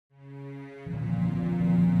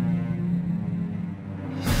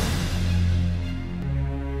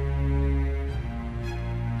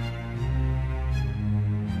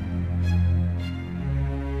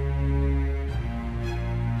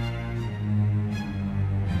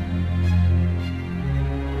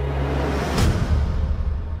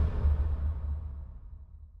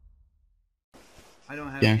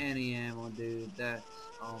have any ammo, dude. That's...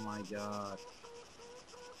 oh my god.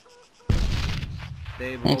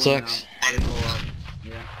 They blew That sucks. up. They blew up.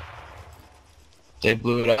 Yeah. They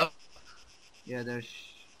blew it up? Yeah, they're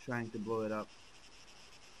trying to blow it up.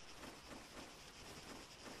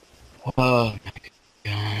 Oh my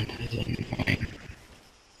god, that's annoying.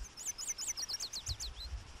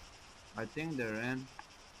 I think they're in.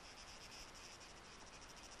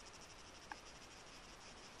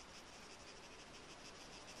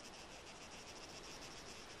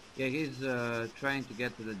 Yeah, he's trying to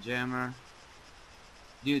get to the jammer.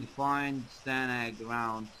 Dude, find Stanag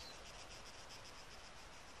rounds.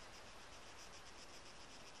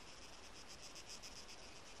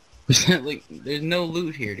 Like, there's no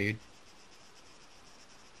loot here, dude.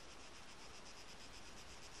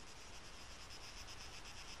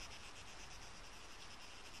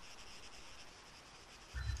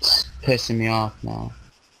 It's pissing me off now.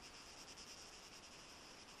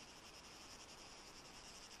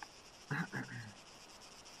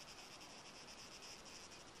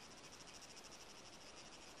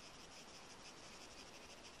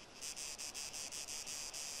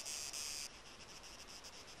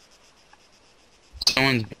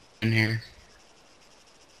 Someone's in here.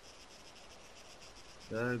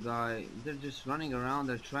 The other guy, they're just running around,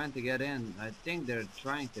 they're trying to get in. I think they're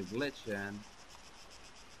trying to glitch in.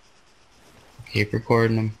 Keep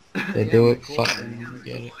recording them. They Yeah, do I'm it, recording, fucking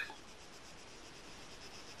yeah. get it.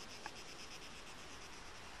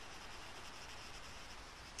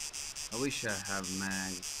 I wish I have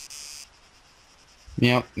mags.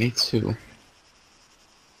 Yep, me too.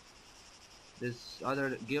 This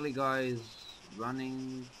other ghillie guy is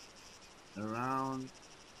running around.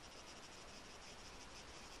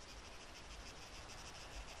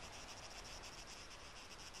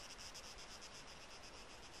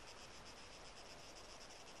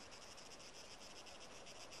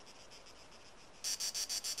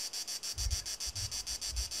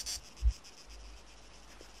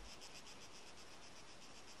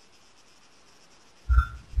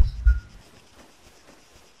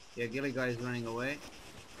 Yeah, ghillie guy is running away.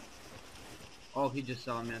 Oh, he just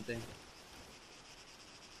saw me, I think.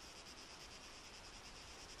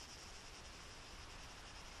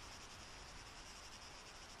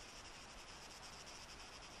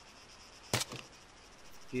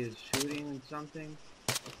 He is shooting at something.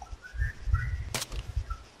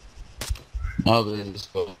 I'll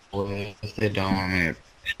just go away. If they don't, I'm gonna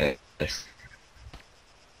check this.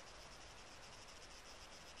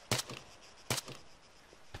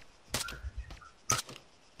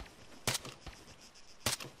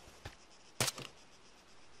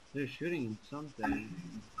 They're shooting at something.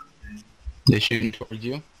 They shooting towards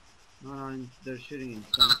you? No, they're shooting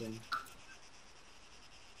at something.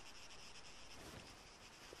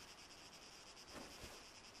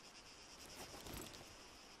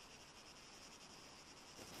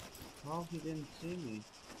 Oh, he didn't see me.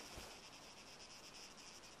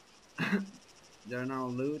 They're now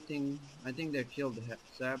looting. I think they killed the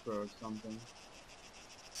sapper or something.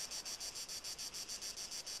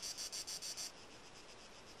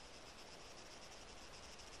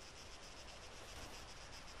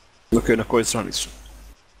 Ok, na coisa só nisso.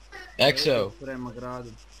 Exo!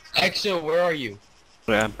 Exo, where are you?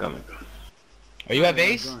 Yeah, I'm coming. Are you at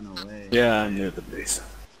base? Yeah, I'm near the base.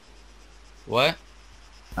 What?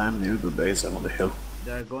 I'm near the base, I'm on the hill.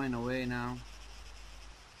 They're going away now.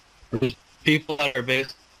 There's people at our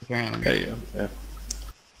base, apparently. Yeah.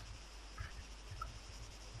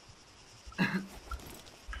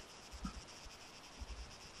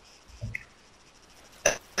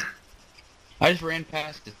 I just ran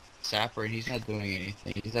past the sapper and he's not doing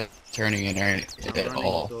anything. He's not turning in or anything at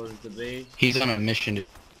all. The base. He's on a mission to...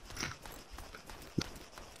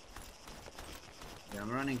 Yeah,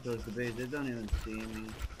 I'm running towards the base. They don't even see me.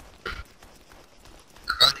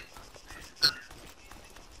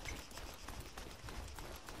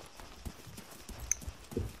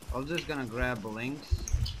 I'm just gonna grab links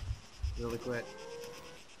really quick.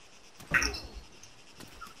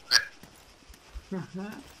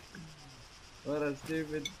 What a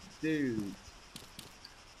stupid dude.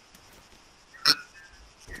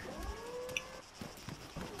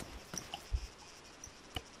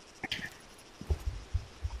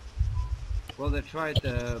 Well, they tried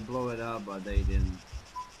to blow it up, but they didn't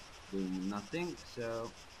do nothing,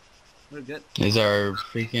 so we're good. Is our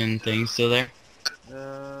freaking thing still there?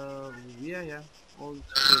 Yeah. All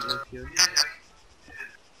good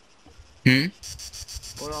here.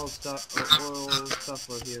 All stuff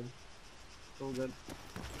are here. It's all good.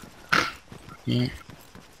 Yeah.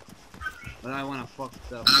 But I wanna fuck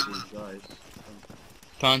stuff with these guys.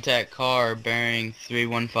 So. Contact car bearing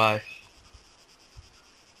 315.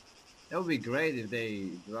 That would be great if they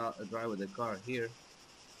drive with the car here.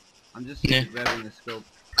 I'm just Yeah. grabbing the scope.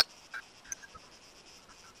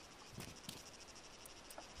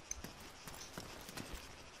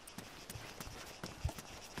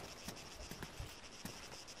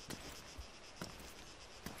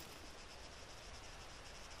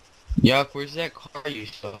 Yuck, where's that car you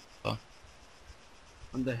saw?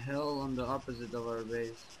 On the hill on the opposite of our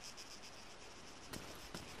base.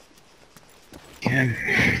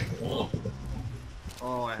 Yeah.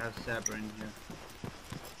 Oh, I have sapper in here.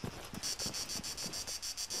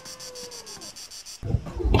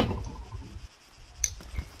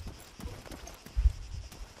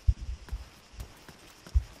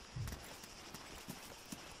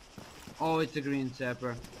 Oh, it's a green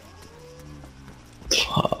sapper.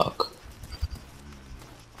 Fuck.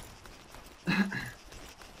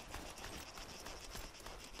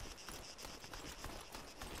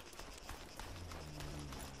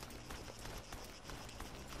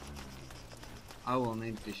 I will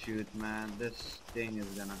need to shoot, man. This thing is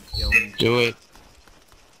gonna kill me. Do it.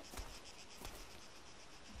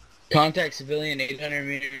 Contact civilian 800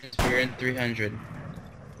 meters, we're in 300.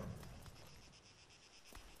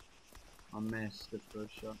 I missed the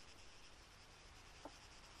first shot.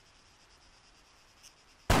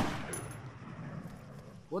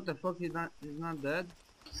 What the fuck? He's not dead?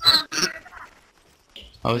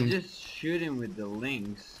 I was I just shoot him with the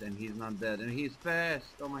links and he's not dead. And he's fast.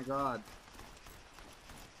 Oh my god.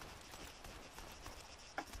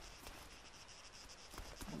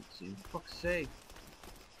 Let's see. Fuck's sake.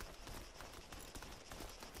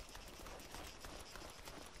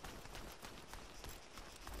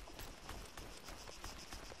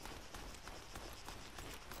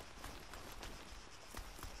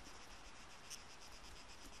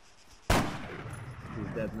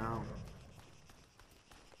 He's dead now.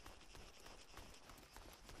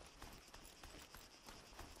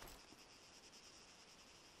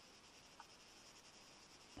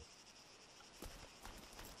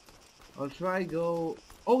 I'll try go.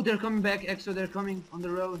 Oh, they're coming back. Exo, they're coming on the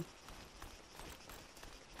road.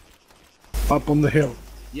 Up on the hill.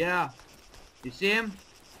 Yeah. You see him?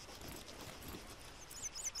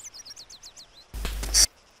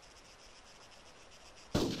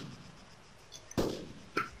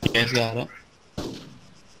 You guys got it.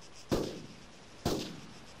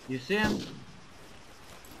 You see him?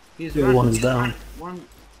 He's The other one is down. One.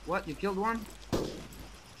 What? You killed one?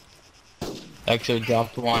 Actually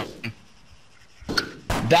dropped one.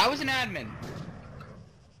 That was an admin.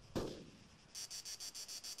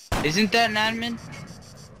 Isn't that an admin?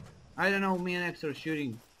 I don't know. Me and X are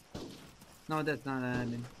shooting. No, that's not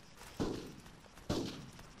an admin.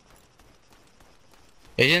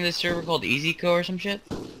 Isn't this server called EasyCo or some shit?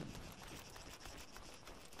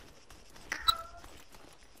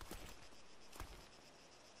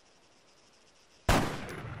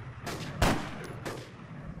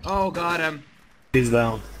 Oh, got him. He's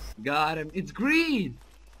down. Got him. It's green.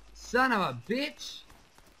 Son of a bitch.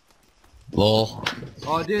 Lol.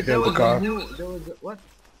 Oh, dude, Yeah, that the was car. a new. There was a, what?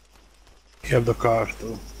 You have the car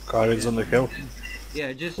too. Car is on the hill.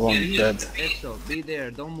 Yeah, just One be dead. Exo, be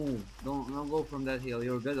there. Don't move. Don't go from that hill.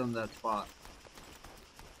 You're good on that spot.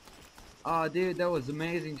 Oh, dude, that was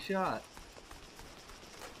amazing shot.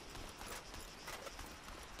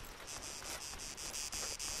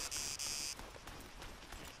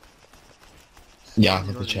 Yeah, Someone look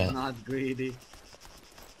at the was chat. Not greedy.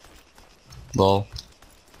 Lol.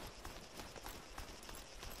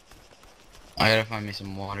 I gotta find me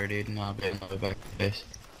some water, dude, and I'll be another back to base.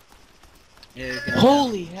 Yeah, you can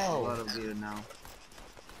Holy have hell! a lot of gear now.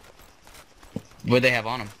 What they have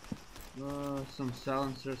on them? Some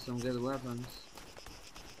silencers, some good weapons.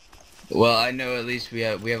 Well, I know at least we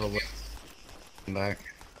have a weapon back.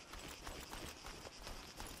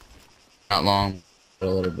 Not long, but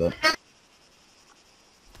a little bit.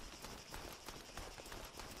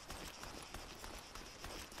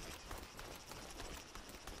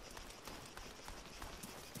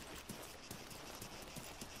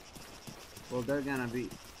 Well, they're gonna be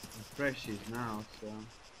freshies now, so.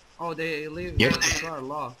 Oh, they leave Yep. the car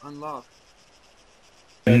locked, unlocked.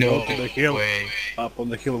 And No go to the hill. way. Up on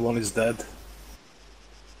the hill, one is dead.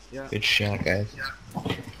 Yeah, Good shot, guys.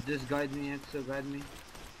 just guide me, Exo, guide me.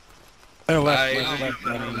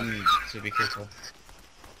 So be careful.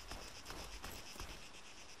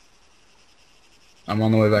 I'm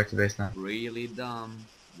on the way back to base now. Really dumb,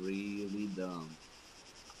 really dumb.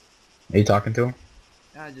 Are you talking to him?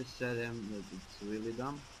 I just said him that it's really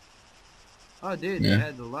dumb. Oh, dude, Yeah. they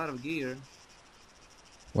had a lot of gear.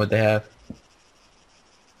 What they have?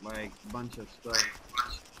 like a bunch of stuff.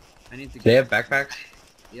 I need to They get. have backpacks?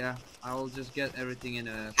 Yeah, I will just get everything in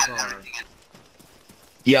a car.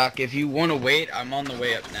 Yuck, if you want to wait, I'm on the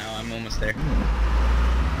way up now. I'm almost there.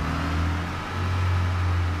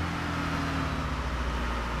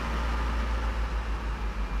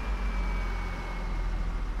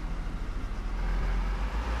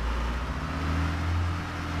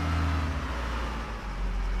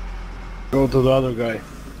 Go to the other guy.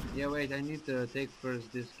 Yeah, wait, I need to take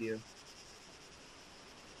first this gear.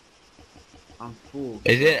 I'm full.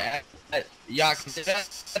 Is it Yuck, is it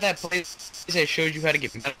at that place I showed you how to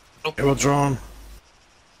get metal? It was drawn.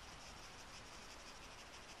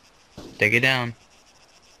 Take it down.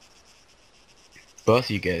 Both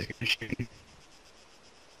of you guys gonna shoot.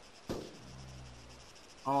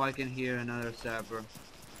 Oh, I can hear another sapper.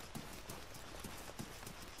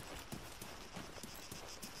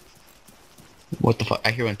 What the fuck?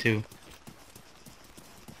 I hear one too.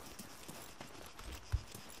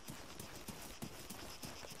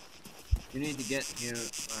 You need to get here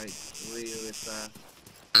like really fast.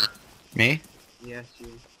 Me? Yes, you.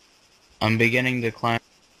 I'm beginning to climb.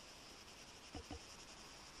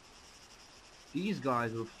 These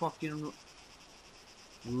guys were fucking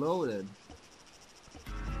loaded.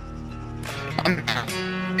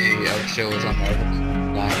 Hey, our show was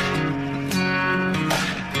on live.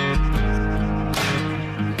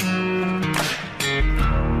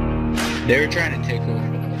 They were trying to take over.